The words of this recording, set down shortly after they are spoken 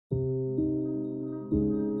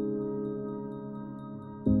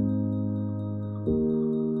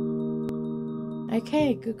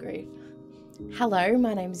Okay, good grief. Hello,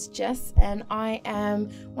 my name is Jess and I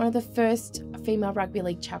am one of the first female rugby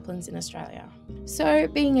league chaplains in Australia. So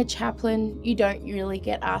being a chaplain, you don't really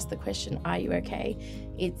get asked the question, are you okay?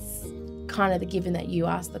 It's kind of the given that you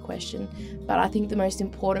ask the question. But I think the most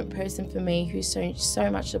important person for me who's shown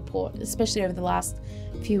so much support, especially over the last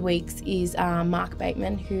few weeks, is Mark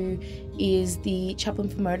Bateman, who is the chaplain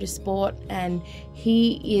for motorsport, and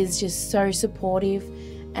he is just so supportive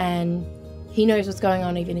and he knows what's going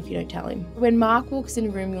on even if you don't tell him. When Mark walks in a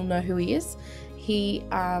room, you'll know who he is. He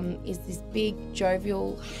is this big,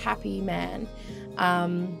 jovial, happy man.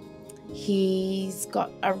 He's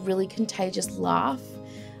got a really contagious laugh.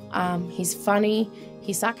 He's funny,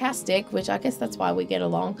 he's sarcastic, which I guess that's why we get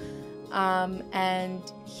along. And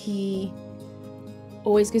he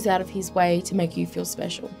always goes out of his way to make you feel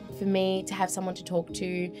special. For me, to have someone to talk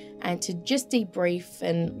to and to just debrief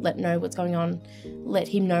and let him know what's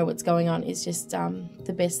going on is just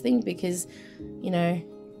the best thing, because, you know,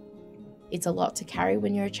 it's a lot to carry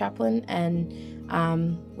when you're a chaplain, and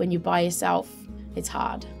when you're by yourself, it's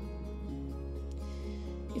hard.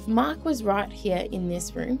 If Mark was right here in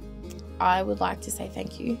this room, I would like to say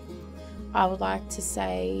thank you. I would like to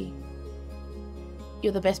say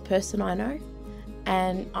you're the best person I know,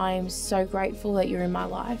 and I'm so grateful that you're in my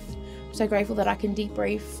life. I'm so grateful that I can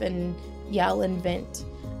debrief and yell and vent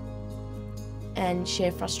and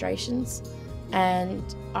share frustrations,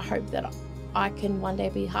 and I hope that I can one day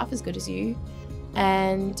be half as good as you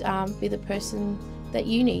and be the person that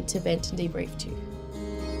you need to vent and debrief to.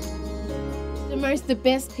 The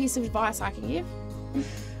best piece of advice I can give?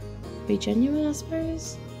 Be genuine, I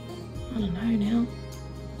suppose. I don't know now.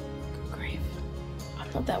 Good grief.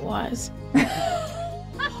 I'm not that wise. Oh,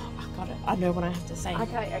 I got it. I know what I have to say.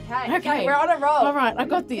 Okay, we're on a roll. All right, I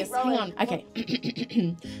got this. Hang on. Okay.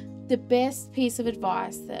 The best piece of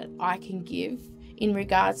advice that I can give in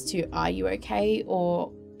regards to are you okay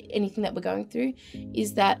or anything that we're going through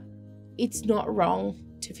is that it's not wrong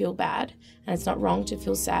to feel bad, and it's not wrong to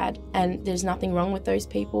feel sad, and there's nothing wrong with those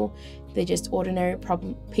people. They're just ordinary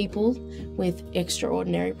people with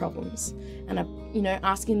extraordinary problems. And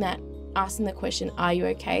asking the question, are you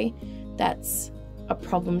okay? That's a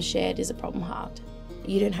problem shared is a problem halved.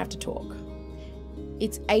 You don't have to talk.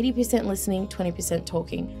 It's 80% listening, 20%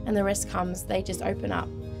 talking, and the rest comes, they just open up.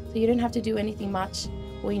 So you don't have to do anything much.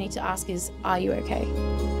 All you need to ask is, are you okay?